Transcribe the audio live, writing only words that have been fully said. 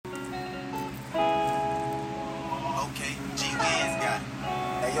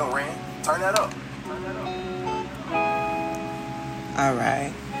Yo, Rand, turn that up. All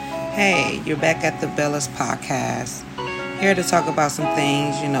right. Hey, you're back at the Bellas podcast. Here to talk about some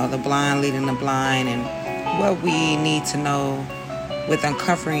things, the blind leading the blind and what we need to know with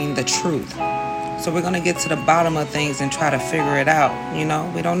uncovering the truth. So we're going to get to the bottom of things and try to figure it out.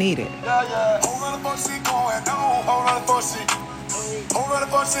 We don't need it. Yeah. Whole lot of fun shit going on. Whole lot of fun shit. Whole lot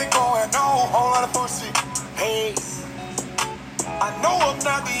of fun shit going on. Whole lot of fun shit. Hey, I know I'm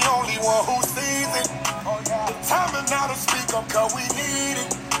not the only one who sees it. The time is now to speak up, cause we need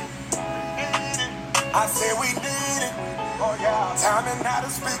it. I said we need it. Time is now to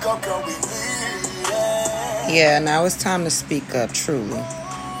speak up, cause we need it. Yeah, now it's time to speak up, truly.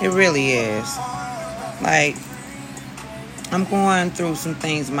 It really is. Like, I'm going through some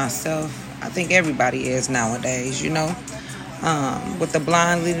things myself. I think everybody is nowadays, with the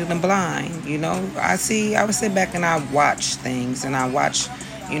blind leading the blind, I would sit back and I watch things and I watch,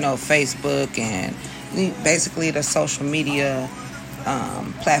 Facebook and basically the social media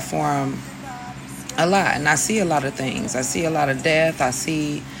platform a lot. And I see a lot of things. I see a lot of death. I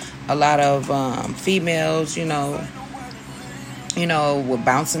see a lot of females, with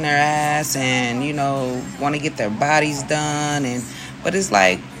bouncing their ass and, want to get their bodies done. But it's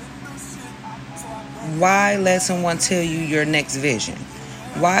like, why let someone tell you your next vision?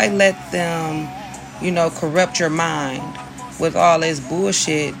 Why let them, corrupt your mind with all this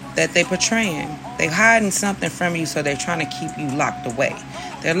bullshit that they portraying? They hiding something from you, so they're trying to keep you locked away.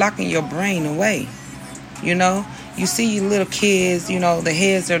 They're locking your brain away. You see little kids, the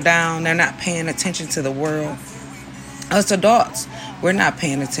heads are down. They're not paying attention to the world. Us adults, we're not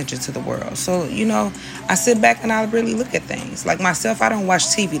paying attention to the world. So, I sit back and I really look at things. Like myself, I don't watch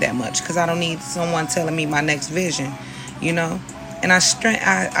TV that much because I don't need someone telling me my next vision, And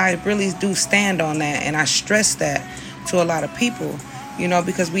I really do stand on that, and I stress that to a lot of people,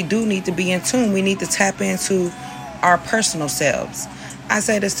 because we do need to be in tune. We need to tap into our personal selves. I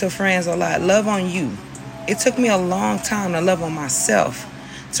say this to friends a lot. Love on you. It took me a long time to love on myself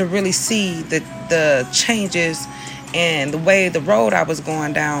to really see the changes and the road I was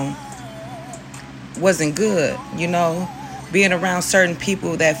going down wasn't good, being around certain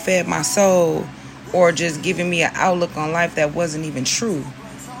people that fed my soul or just giving me an outlook on life that wasn't even true,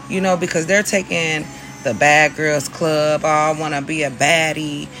 because they're taking the bad girls club. Oh, I want to be a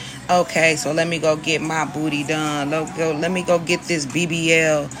baddie. Okay, so let me go get my booty done. Let me go get this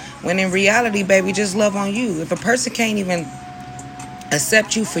BBL. When in reality, baby, just love on you. If a person can't even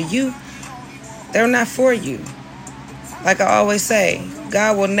accept you for you, they're not for you. Like I always say,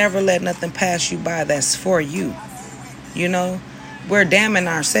 God will never let nothing pass you by that's for you. We're damning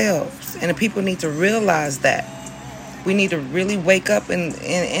ourselves. And the people need to realize that. We need to really wake up and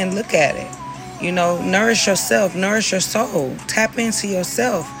look at it. Nourish yourself, nourish your soul. Tap into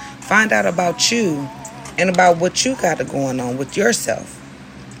yourself. Find out about you and about what you got going on with yourself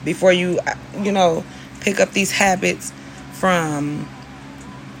before you, pick up these habits from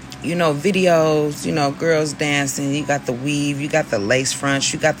videos, girls dancing, you got the weave, you got the lace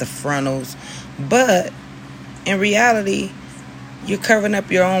fronts, you got the frontals. But in reality, you're covering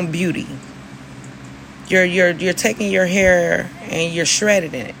up your own beauty. You're taking your hair and you're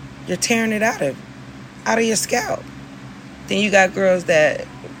shredding it. You're tearing it out of your scalp. Then you got girls that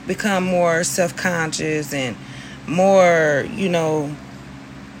become more self-conscious and more,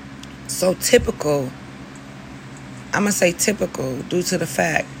 so typical. I'm going to say typical due to the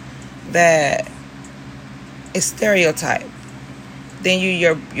fact that it's stereotyped. Then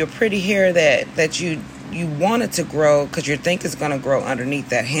your pretty hair that you want it to grow because you think it's going to grow underneath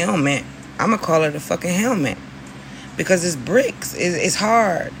that helmet. I'm going to call it a fucking helmet because it's bricks. It's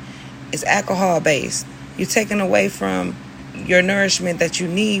hard. It's alcohol based. You're taking away from your nourishment that you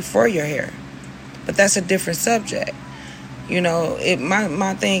need for your hair. But that's a different subject.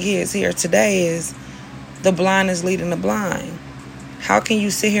 My thing is here today is the blind is leading the blind. How can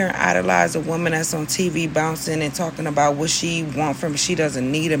you sit here and idolize a woman that's on TV bouncing and talking about what she want from him? She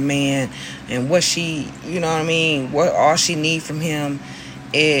doesn't need a man, and what she, what all she need from him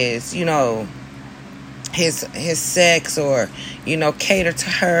is, his sex or, cater to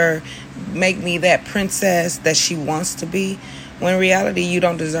her, make me that princess that she wants to be, when in reality you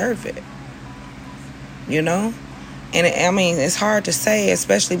don't deserve it. And it's hard to say,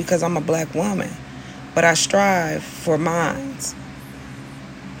 especially because I'm a black woman, but I strive for mines.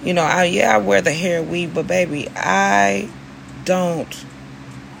 I wear the hair weave, but baby, I don't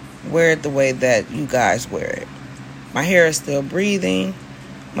wear it the way that you guys wear it. My hair is still breathing.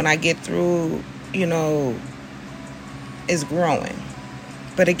 When I get through, it's growing.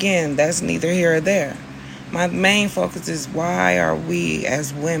 But again, that's neither here or there. My main focus is, why are we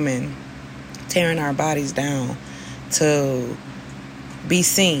as women tearing our bodies down to be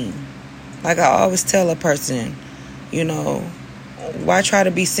seen? Like I always tell a person, why try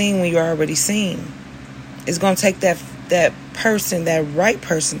to be seen when you're already seen? It's going to take that person, that right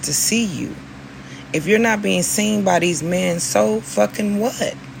person, to see you. If you're not being seen by these men, so fucking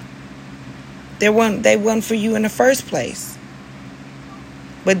what? They wasn't for you in the first place.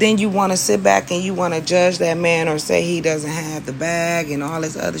 But then you want to sit back and you want to judge that man or say he doesn't have the bag and all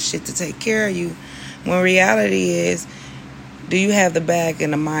this other shit to take care of you. When reality is, do you have the bag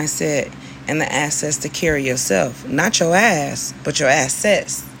and the mindset and the assets to carry yourself? Not your ass, but your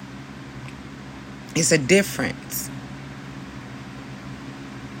assets. It's a difference.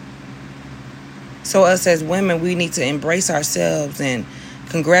 So us as women, we need to embrace ourselves and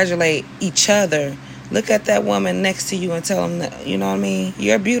congratulate each other. Look at that woman next to you and tell them that, you know what I mean?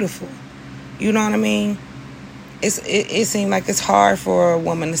 You're beautiful. You know what I mean? It seems like it's hard for a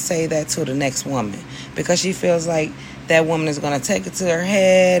woman to say that to the next woman, because she feels like that woman is going to take it to her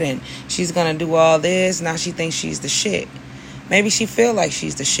head and she's going to do all this. Now she thinks she's the shit. Maybe she feel like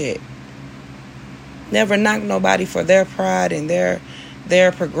she's the shit. Never knock nobody for their pride and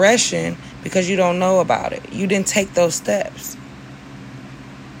their progression, because you don't know about it. You didn't take those steps.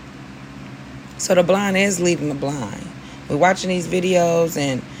 So the blind is leading the blind. We're watching these videos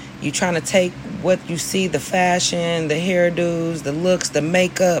and you trying to take what you see, the fashion, the hairdos, the looks, the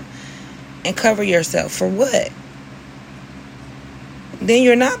makeup, and cover yourself. For what? Then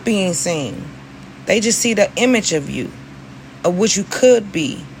you're not being seen. They just see the image of you, of what you could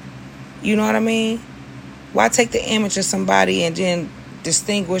be. You know what I mean? Why take the image of somebody and then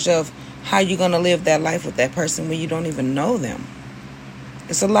distinguish of how you're going to live that life with that person when you don't even know them?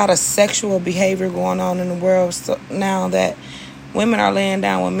 It's a lot of sexual behavior going on in the world now, that women are laying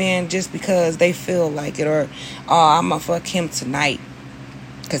down with men just because they feel like it, or, I'm going to fuck him tonight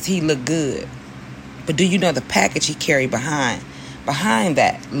because he look good. But do you know the package he carried behind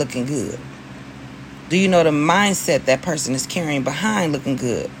that looking good? Do you know the mindset that person is carrying behind looking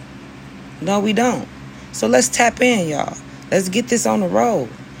good? No, we don't. So let's tap in, y'all. Let's get this on the road.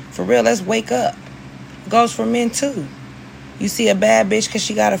 For real, let's wake up. It goes for men too. You see a bad bitch because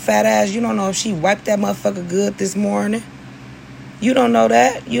she got a fat ass, you don't know if she wiped that motherfucker good this morning. You don't know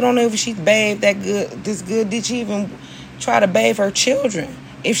that. You don't know if she bathed this good. Did she even try to bathe her children,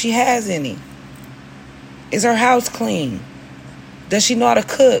 if she has any? Is her house clean? Does she know how to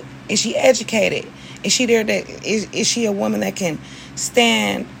cook? Is she educated? Is she there? Is she a woman that can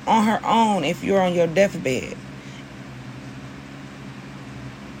stand on her own if you're on your deathbed?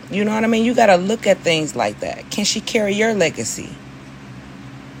 You know what I mean? You got to look at things like that. Can she carry your legacy?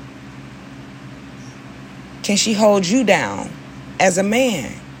 Can she hold you down as a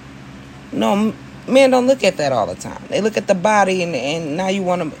man? No, men don't look at that all the time. They look at the body and now you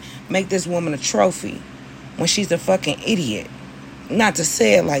want to make this woman a trophy when she's a fucking idiot. Not to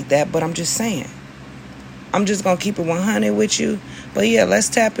say it like that, but I'm just saying. I'm just going to keep it 100 with you. But yeah, let's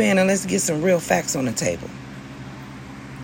tap in and let's get some real facts on the table.